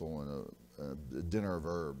morsel and a dinner of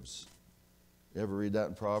herbs. You ever read that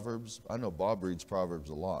in Proverbs? I know Bob reads Proverbs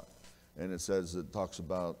a lot. And it talks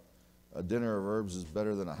about a dinner of herbs is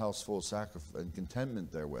better than a house full of sacrifice, and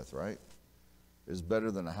contentment therewith, right? Is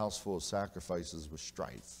better than a house full of sacrifices with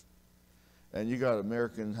strife. And you got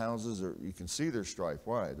American houses, or you can see their strife.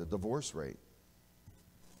 Why? The divorce rate.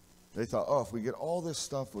 They thought, oh, if we get all this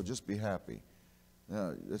stuff, we'll just be happy.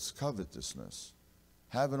 No, it's covetousness.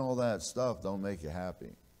 Having all that stuff don't make you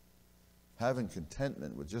happy. Having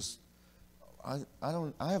contentment with just, I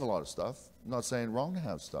have a lot of stuff. I'm not saying wrong to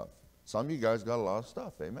have stuff. Some of you guys got a lot of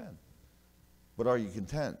stuff, amen. But are you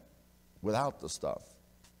content without the stuff?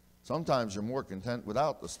 Sometimes you're more content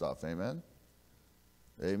without the stuff, amen.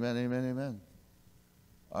 Amen, amen, amen.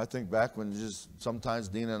 I think back when sometimes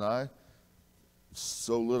Dina and I,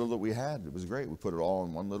 so little that we had, it was great. We put it all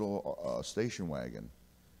in one little station wagon.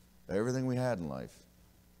 Everything we had in life.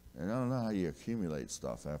 And I don't know how you accumulate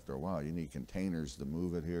stuff after a while. You need containers to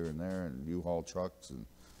move it here and there, and U-Haul trucks, and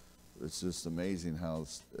it's just amazing how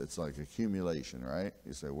it's like accumulation, right?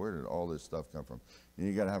 You say, where did all this stuff come from? And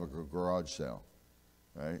you got to have a garage sale,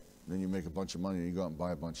 right? Then you make a bunch of money, and you go out and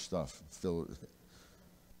buy a bunch of stuff,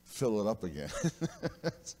 fill it up again.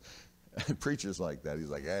 Preachers like that. He's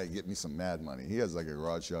like, hey, get me some mad money. He has like a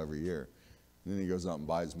garage sale every year. And then he goes out and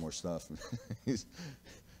buys more stuff.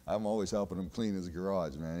 I'm always helping him clean his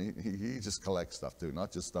garage, man. He just collects stuff too,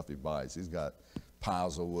 not just stuff he buys. He's got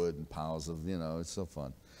piles of wood and piles of, it's so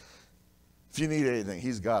fun. If you need anything,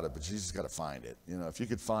 he's got it, but you just got to find it. If you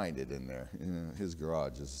could find it in there, his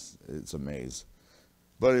garage it's a maze.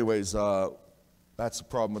 But anyways, that's the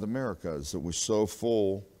problem with America, is that we're so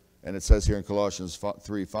full, and it says here in Colossians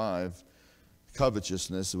 3:5,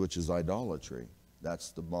 covetousness, which is idolatry.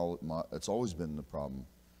 It's always been the problem.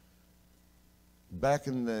 Back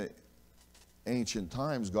in the ancient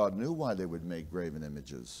times, God knew why they would make graven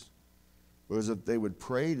images. Because if they would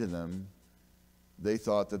pray to them, they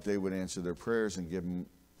thought that they would answer their prayers and give them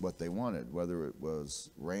what they wanted, whether it was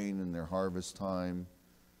rain in their harvest time.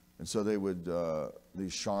 And so they would,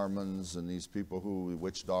 these shamans and these people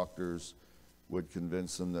witch doctors, would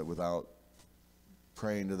convince them that without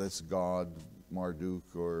praying to this god, Marduk,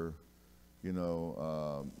 or,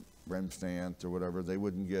 Remphan or whatever, they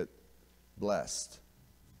wouldn't get blessed.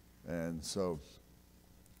 And so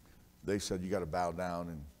they said, you got to bow down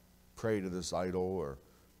and pray to this idol or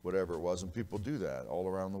whatever it was. And people do that all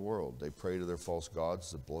around the world. They pray to their false gods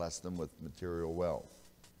to bless them with material wealth.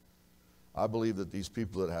 I believe that these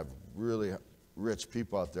people that have really rich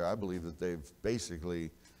people out there, I believe that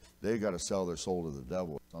they've got to sell their soul to the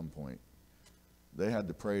devil at some point. They had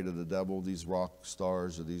to pray to the devil, these rock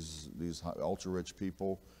stars or these ultra-rich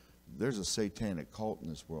people. There's a satanic cult in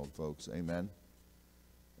this world, folks. Amen?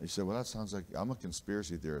 He said, well, that sounds like, I'm a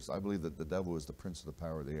conspiracy theorist. I believe that the devil is the prince of the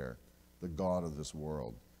power of the air, the god of this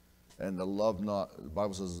world. And the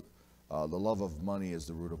Bible says, the love of money is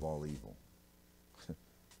the root of all evil.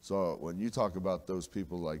 So when you talk about those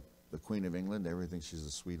people like the Queen of England, everyone thinks she's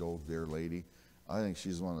a sweet old dear lady. I think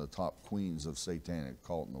she's one of the top queens of satanic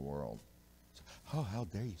cult in the world. Oh, how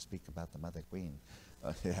dare you speak about the Mother Queen?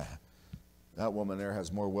 Yeah. That woman there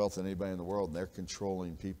has more wealth than anybody in the world, and they're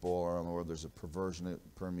controlling people all around the world. There's a perversion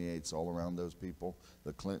that permeates all around those people.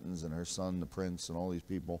 The Clintons and her son, the prince, and all these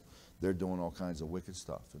people, they're doing all kinds of wicked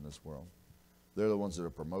stuff in this world. They're the ones that are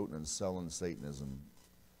promoting and selling Satanism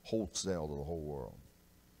wholesale to the whole world.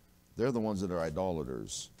 They're the ones that are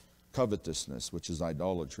idolaters. Covetousness, which is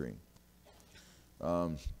idolatry.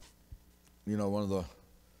 Another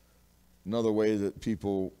way that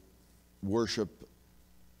people worship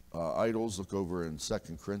idols, look over in 2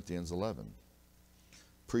 Corinthians 11.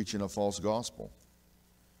 Preaching a false gospel.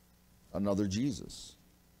 Another Jesus.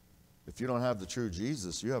 If you don't have the true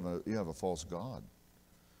Jesus, you have a false God.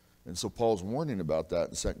 And so Paul's warning about that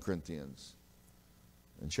in 2 Corinthians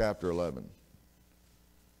in chapter 11.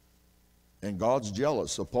 And God's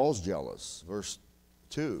jealous, so Paul's jealous. Verse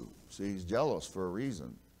 2. See, he's jealous for a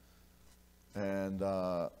reason. And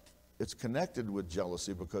it's connected with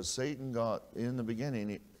jealousy because Satan got, in the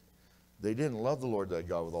beginning, they didn't love the Lord thy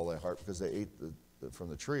God with all their heart because they ate from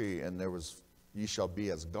the tree, and there was, ye shall be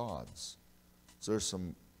as gods. So there's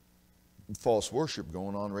some false worship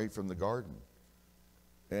going on right from the garden.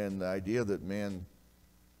 And the idea that man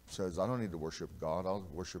says, I don't need to worship God, I'll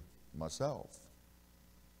worship myself.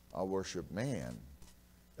 I'll worship man.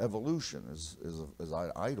 Evolution is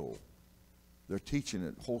an idol. They're teaching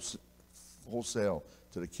it wholesale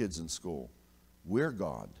to the kids in school. We're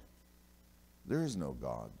God. There is no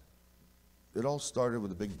God. It all started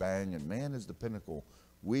with a big bang, and man is the pinnacle.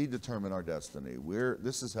 We determine our destiny.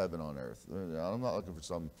 This is heaven on earth. I'm not looking for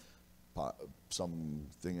something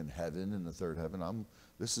in heaven, in the third heaven.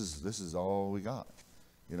 This is all we got.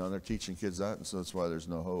 And they're teaching kids that, and so that's why there's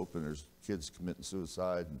no hope, and there's kids committing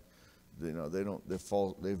suicide, and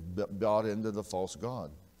they've bought into the false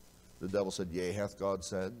god. The devil said, yea, hath God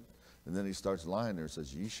said, and then he starts lying there and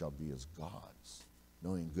says, ye shall be as gods,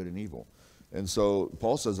 knowing good and evil. And so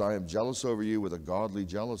Paul says, I am jealous over you with a godly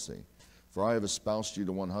jealousy, for I have espoused you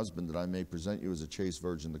to one husband, that I may present you as a chaste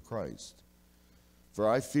virgin to Christ. But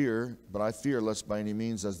I fear lest by any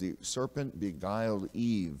means, as the serpent beguiled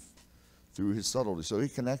Eve through his subtlety. So he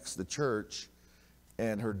connects the church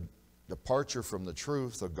and her departure from the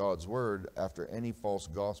truth of God's word after any false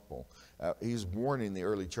gospel. He's warning the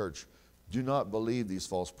early church, do not believe these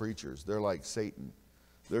false preachers. They're like Satan.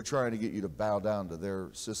 They're trying to get you to bow down to their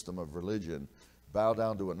system of religion, bow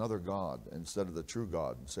down to another God instead of the true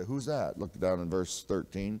God. And say, who's that? Look down in verse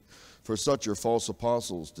 13. For such are false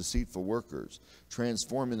apostles, deceitful workers,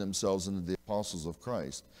 transforming themselves into the apostles of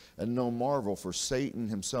Christ. And no marvel, for Satan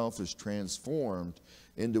himself is transformed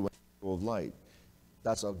into an angel of light.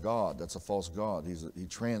 That's a god. That's a false god. He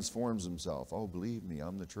transforms himself. Oh, believe me,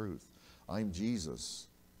 I'm the truth. I'm Jesus.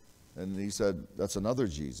 And he said, that's another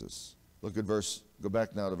Jesus. Go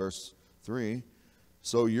back now to verse 3.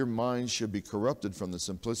 So your minds should be corrupted from the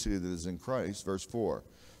simplicity that is in Christ. Verse 4.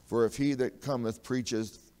 For if he that cometh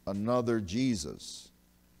preacheth another Jesus,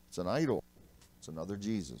 it's an idol. It's another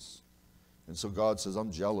Jesus. And so God says,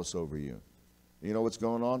 I'm jealous over you. You know what's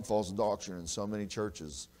going on? False doctrine in so many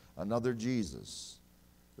churches. Another Jesus.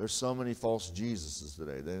 There's so many false Jesuses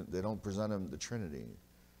today. They don't present him the Trinity.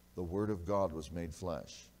 The Word of God was made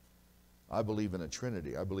flesh. I believe in a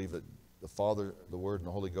Trinity. I believe that the Father, the Word, and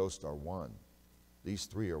the Holy Ghost are one. These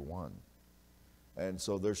three are one. And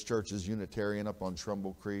so there's churches, Unitarian up on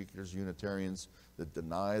Trumbull Creek. There's Unitarians that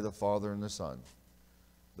deny the Father and the Son.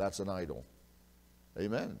 That's an idol.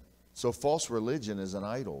 Amen. So false religion is an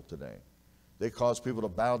idol today. They cause people to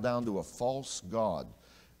bow down to a false god.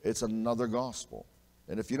 It's another gospel.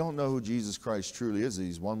 And if you don't know who Jesus Christ truly is,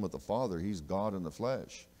 he's one with the Father. He's God in the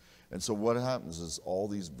flesh. And so what happens is all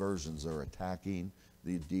these versions are attacking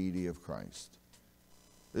the deity of Christ.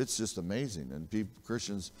 It's just amazing. And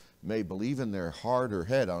Christians may believe in their heart or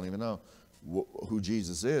head, I don't even know who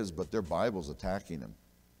Jesus is, but their Bible's attacking him.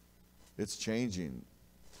 It's changing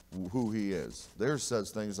who he is. There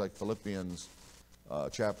says things like Philippians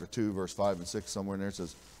chapter 2, verse 5 and 6, somewhere in there it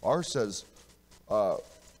says, ours says,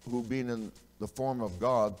 who being in the form of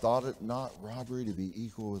God, thought it not robbery to be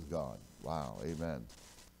equal with God. Wow, amen.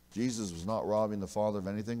 Jesus was not robbing the Father of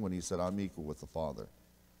anything when he said, I'm equal with the Father.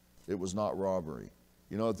 It was not robbery.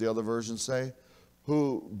 You know what the other versions say?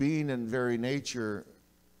 Who, being in very nature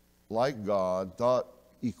like God, thought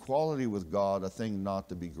equality with God a thing not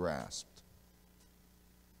to be grasped.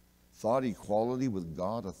 Thought equality with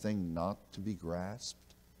God a thing not to be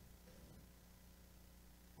grasped?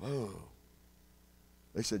 Whoa.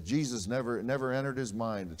 They said Jesus never entered his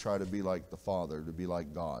mind to try to be like the Father, to be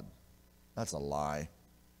like God. That's a lie.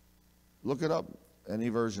 Look it up, any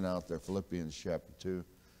version out there, Philippians chapter 2,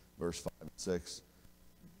 verse 5 and 6.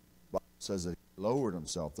 The Bible says that he lowered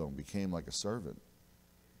himself, though, and became like a servant.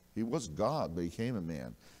 He was God, but he became a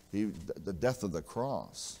man. The death of the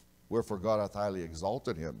cross, wherefore God hath highly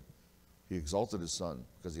exalted him. He exalted his Son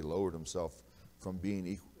because he lowered himself from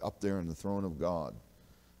being up there in the throne of God.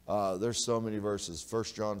 There's so many verses. 1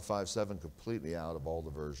 John 5:7, completely out of all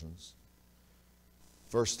the versions.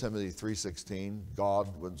 1 Timothy 3:16,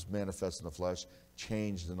 God was manifest in the flesh,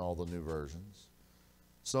 changed in all the new versions.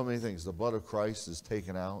 So many things. The blood of Christ is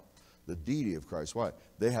taken out. The deity of Christ. Why?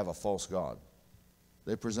 They have a false God.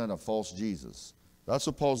 They present a false Jesus. That's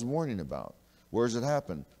what Paul's warning about. Where does it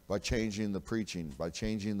happen? By changing the preaching, by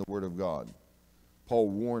changing the Word of God. Paul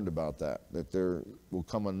warned about that there will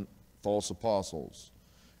come false apostles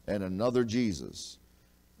and another Jesus.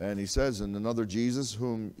 And he says, and another Jesus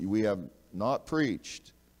whom we have not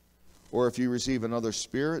preached, or if you receive another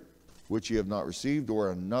spirit which ye have not received, or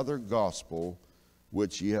another gospel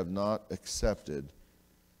which ye have not accepted,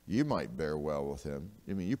 you might bear well with him.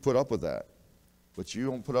 I mean, you put up with that, but you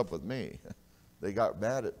don't put up with me. They got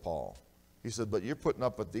mad at Paul. He said, but you're putting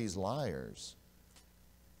up with these liars.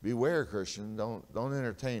 Beware, Christian. Don't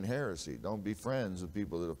entertain heresy. Don't be friends with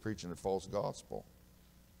people that are preaching a false gospel.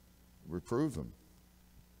 Reprove them.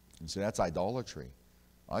 And say, that's idolatry.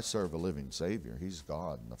 I serve a living Savior. He's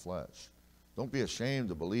God in the flesh. Don't be ashamed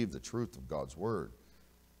to believe the truth of God's Word.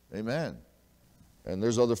 Amen. And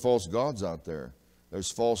there's other false gods out there. There's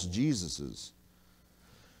false Jesuses.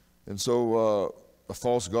 And so a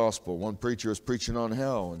false gospel. One preacher was preaching on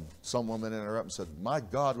hell, and some woman interrupted and said, my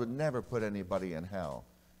God would never put anybody in hell.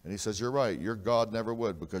 And he says, you're right. Your God never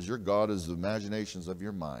would, because your God is the imaginations of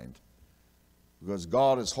your mind. Because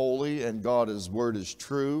God is holy, and God's word is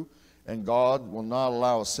true, and God will not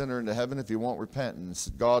allow a sinner into heaven if he won't repent.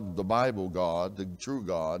 And God, the Bible God, the true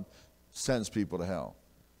God, sends people to hell.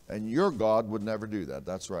 And your God would never do that.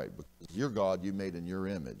 That's right. Because your God you made in your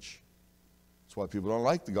image. That's why people don't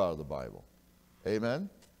like the God of the Bible. Amen?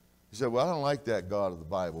 You said, well, I don't like that God of the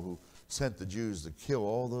Bible who sent the Jews to kill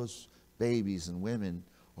all those babies and women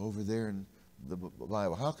over there in the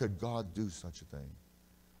Bible. How could God do such a thing?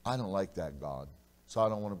 I don't like that God, so I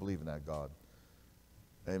don't want to believe in that God.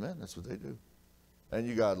 Amen? That's what they do. And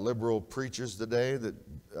you got liberal preachers today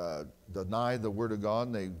that deny the Word of God,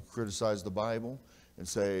 and they criticize the Bible and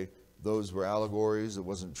say those were allegories, it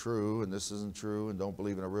wasn't true, and this isn't true, and don't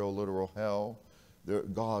believe in a real literal hell.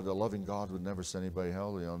 God, a loving God would never send anybody to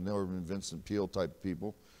hell. You know, Norman Vincent Peale type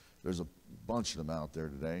people. There's a bunch of them out there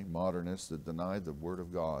today, modernists that deny the Word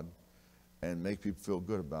of God and make people feel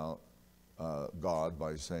good about God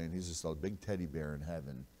by saying he's just a big teddy bear in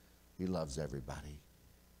heaven. He loves everybody.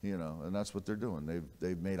 You know, and that's what they're doing.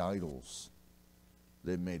 They've made idols.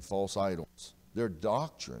 They've made false idols. Their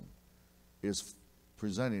doctrine is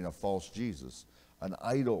presenting a false Jesus, an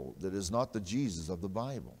idol that is not the Jesus of the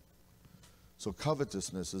Bible. So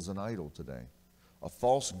covetousness is an idol today. A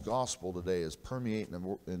false gospel today is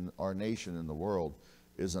permeating in our nation and the world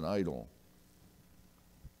is an idol.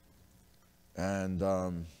 And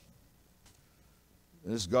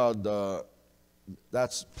this God,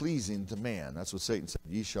 that's pleasing to man. That's what Satan said.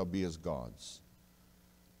 Ye shall be as gods.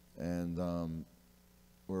 And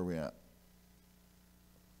where are we at?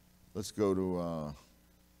 Let's go to,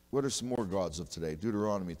 what are some more gods of today?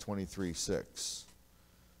 Deuteronomy 23:6.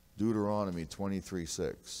 Deuteronomy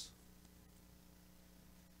 23:6.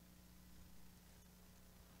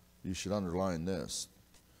 You should underline this.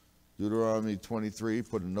 Deuteronomy 23,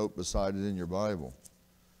 put a note beside it in your Bible.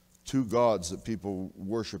 Two gods that people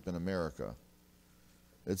worship in America.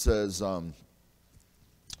 It says,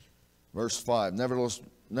 verse 5,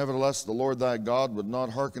 Nevertheless, the Lord thy God would not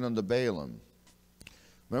hearken unto Balaam.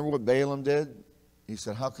 Remember what Balaam did? He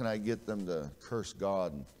said, how can I get them to curse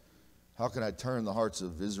God? How can I turn the hearts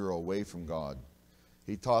of Israel away from God?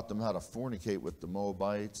 He taught them how to fornicate with the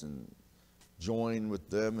Moabites and join with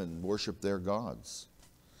them and worship their gods.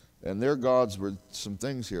 And their gods were some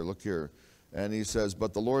things here. Look here. And he says,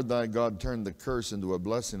 But the Lord thy God turned the curse into a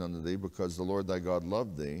blessing unto thee, because the Lord thy God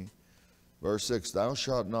loved thee. Verse 6, Thou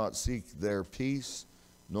shalt not seek their peace,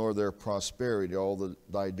 nor their prosperity all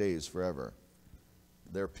thy days forever.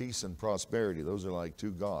 Their peace and prosperity, those are like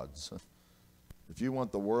two gods. If you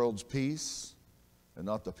want the world's peace and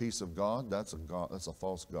not the peace of God, that's a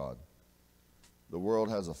false god. The world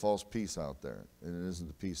has a false peace out there, and it isn't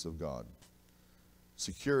the peace of God.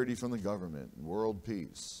 Security from the government, world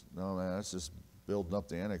peace. No, man, that's just building up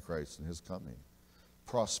the Antichrist and his coming.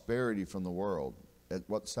 Prosperity from the world. At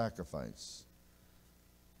what sacrifice?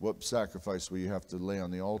 What sacrifice will you have to lay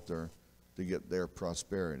on the altar to get their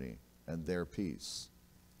prosperity and their peace?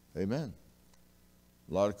 Amen.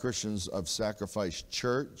 A lot of Christians have sacrificed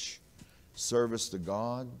church, service to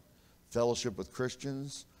God, fellowship with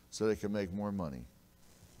Christians, so they can make more money,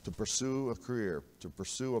 to pursue a career, to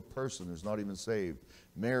pursue a person who's not even saved,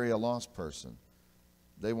 marry a lost person.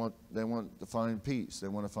 They want to find peace. They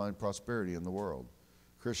want to find prosperity in the world.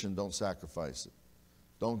 Christians don't sacrifice it.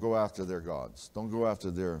 Don't go after their gods. Don't go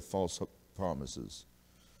after their false promises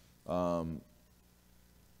and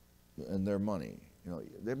their money. You know,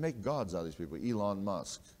 they make gods out of these people. Elon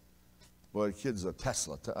Musk. Boy, the kid's a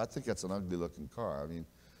Tesla. I think that's an ugly-looking car. I mean,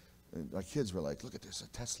 my kids were like, look at this, a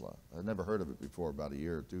Tesla. I'd never heard of it before, about a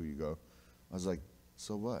year or two ago. I was like,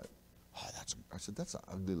 so what? Oh, I said, that's an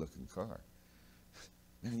ugly-looking car.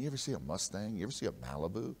 Man, you ever see a Mustang? You ever see a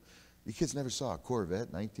Malibu? You kids never saw a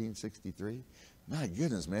Corvette 1963? My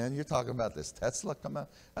goodness, man, you're talking about this Tesla come out?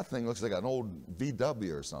 That thing looks like an old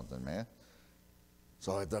VW or something, man.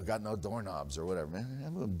 So I've got no doorknobs or whatever, man.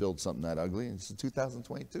 I'm going to build something that ugly. It's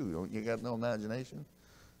 2022. You got no imagination?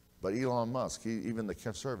 But Elon Musk, even the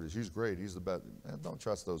conservatives, he's great. He's the best. Man, don't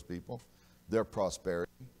trust those people. Their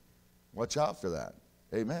prosperity. Watch out for that.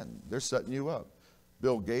 Amen. They're setting you up.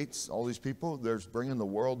 Bill Gates, all these people, they're bringing the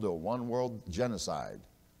world to a one-world genocide.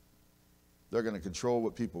 They're going to control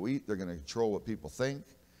what people eat. They're going to control what people think.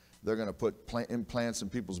 They're going to put implants in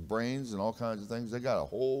people's brains and all kinds of things. They got a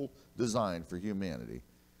whole design for humanity.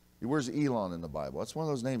 Where's Elon in the Bible? That's one of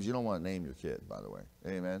those names you don't want to name your kid, by the way.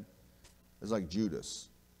 Amen. It's like Judas.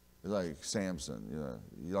 It's like Samson. You know,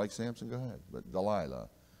 you like Samson? Go ahead. But Delilah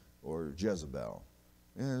or Jezebel.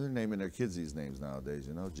 Yeah, they're naming their kids these names nowadays,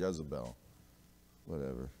 you know. Jezebel.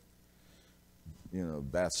 Whatever. You know,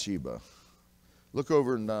 Bathsheba. Look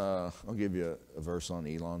over and I'll give you a verse on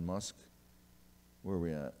Elon Musk. Where are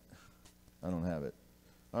we at? I don't have it.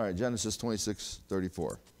 All right, Genesis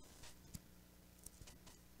 26:34.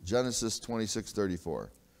 Genesis 26:34.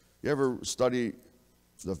 You ever study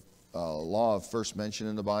the law of first mention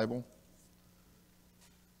in the Bible?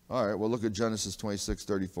 All right, well, look at Genesis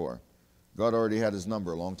 26:34. God already had his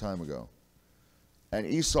number a long time ago. And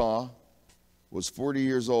Esau was 40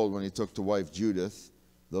 years old when he took to wife Judith,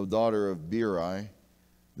 the daughter of Beeri,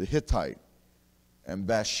 the Hittite, and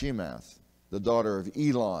Bathshemath, the daughter of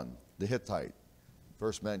Elon, the Hittite.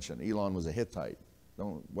 First mention, Elon was a Hittite.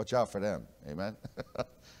 Don't watch out for them. Amen.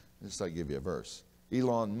 Just like give you a verse.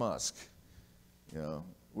 Elon Musk. You know,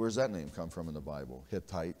 where's that name come from in the Bible?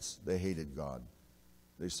 Hittites. They hated God.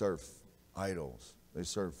 They served idols. They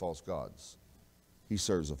served false gods. He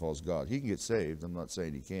serves a false god. He can get saved. I'm not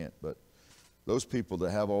saying he can't, but those people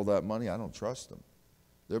that have all that money, I don't trust them.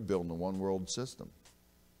 They're building a one-world system.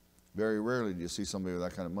 Very rarely do you see somebody with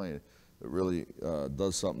that kind of money that really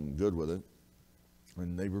does something good with it.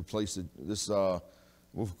 And they replaced it. This,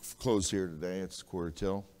 we'll close here today. It's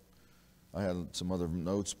 1:45. I had some other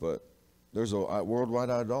notes, but there's a worldwide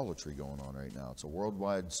idolatry going on right now. It's a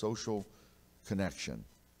worldwide social connection.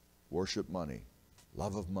 Worship money.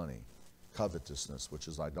 Love of money. covetousness, which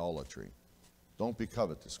is idolatry. Don't be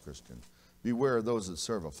covetous, Christian. Beware of those that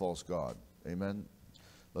serve a false god. Amen.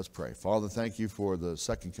 Let's pray. Father, thank you for the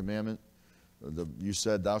second commandment. You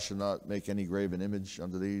said, thou shalt not make any graven image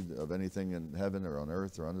unto thee of anything in heaven or on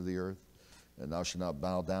earth or under the earth, and thou shalt not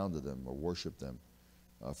bow down to them or worship them.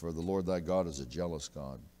 For the Lord thy God is a jealous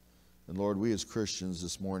God. And Lord, we as Christians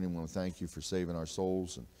this morning want to thank you for saving our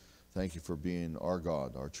souls, and thank you for being our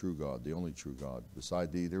God, our true God, the only true God.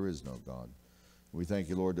 Beside thee there is no God. We thank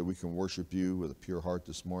you, Lord, that we can worship you with a pure heart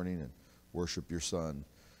this morning and worship your Son.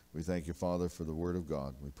 We thank you, Father, for the word of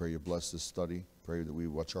God. We pray you bless this study. Pray that we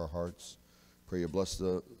watch our hearts. Pray you bless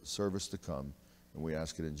the service to come. And we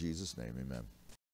ask it in Jesus' name. Amen.